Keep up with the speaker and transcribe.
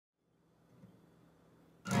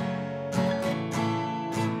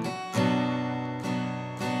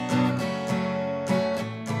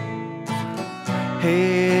Hey,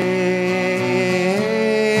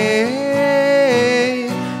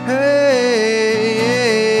 hey,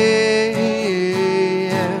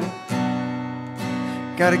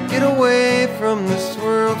 gotta get away from this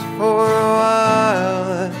world for a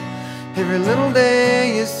while. Every little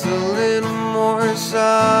day is a little more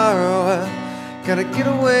sorrow. Gotta get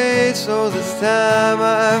away, so this time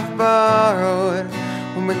I've borrowed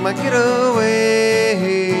will make my getaway.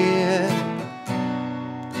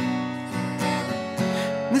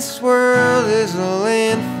 This world is a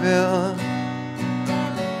landfill,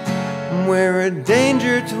 we're a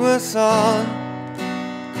danger to us all.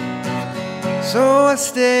 So I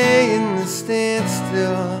stay in the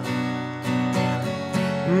standstill,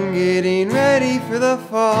 getting ready for the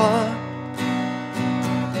fall.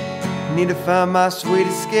 Need to find my sweet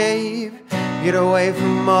escape, get away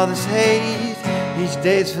from all this hate. Each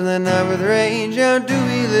day's filling up with rage. How do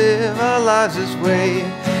we live our lives this way?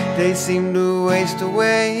 Days seem to waste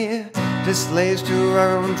away, just slaves to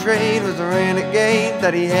our own trade. Was a renegade,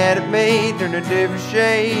 thought he had it made, turned a different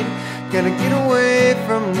shade. Gotta get away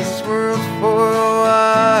from this world for a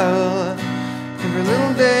while. Every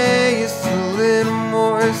little day is a little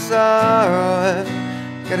more sorrow.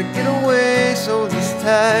 Gotta get away, so this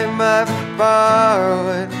time I've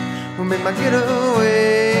borrowed will make my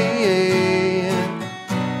getaway.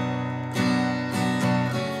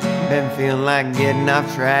 Been feeling like getting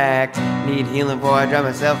off track, need healing before I drive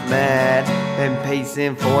myself mad. Been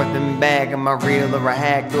pacing forth and back, am I real or a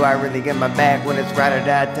hack? Do I really get my back when it's ride or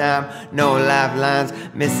die time? No lifelines,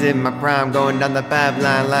 missing my prime, going down the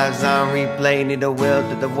pipeline. Lives on replay, need a will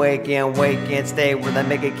to the way, can't wait, can't stay where they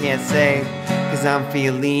make it, can't say. Cause I'm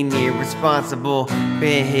feeling irresponsible,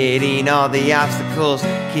 been hitting all the obstacles.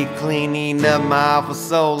 Keep cleaning up my awful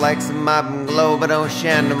soul like some mopping glow, but don't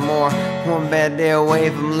shine no more. One bad day away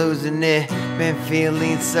from losing it, been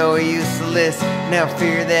feeling so useless. Now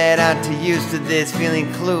fear that I'm too used to this, feeling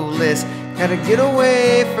clueless. Gotta get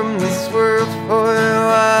away from this world for a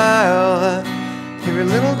while. Every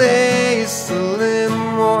little day is a little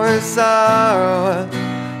more sorrow.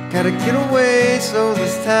 Gotta get away, so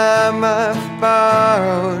this time I've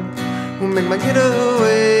borrowed will make my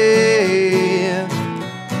getaway.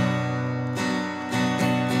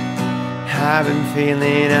 I've been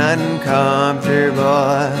feeling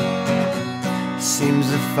uncomfortable, seems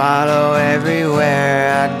to follow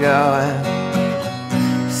everywhere I go.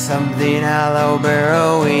 Something hollow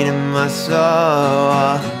burrowing in my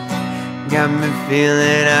soul, got me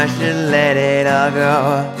feeling I should let it all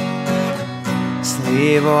go.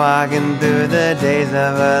 Sleepwalking through the days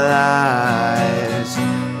of our lives,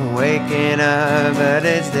 waking up but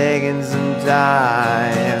it's taking some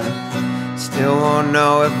time. Still won't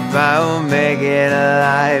know if I will make it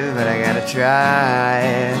alive, but I gotta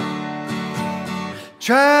try.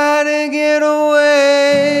 Try to get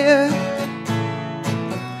away,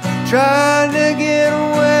 try to get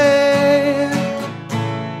away,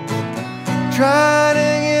 try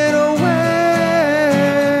to get away,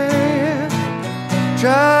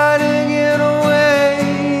 try to get away.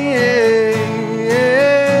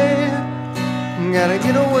 Gotta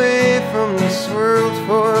get away from this world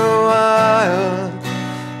for a while.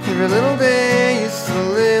 Every little day is a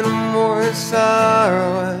little more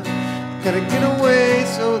sorrow. Gotta get away,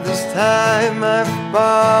 so this time I've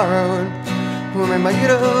borrowed will make my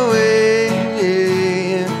getaway.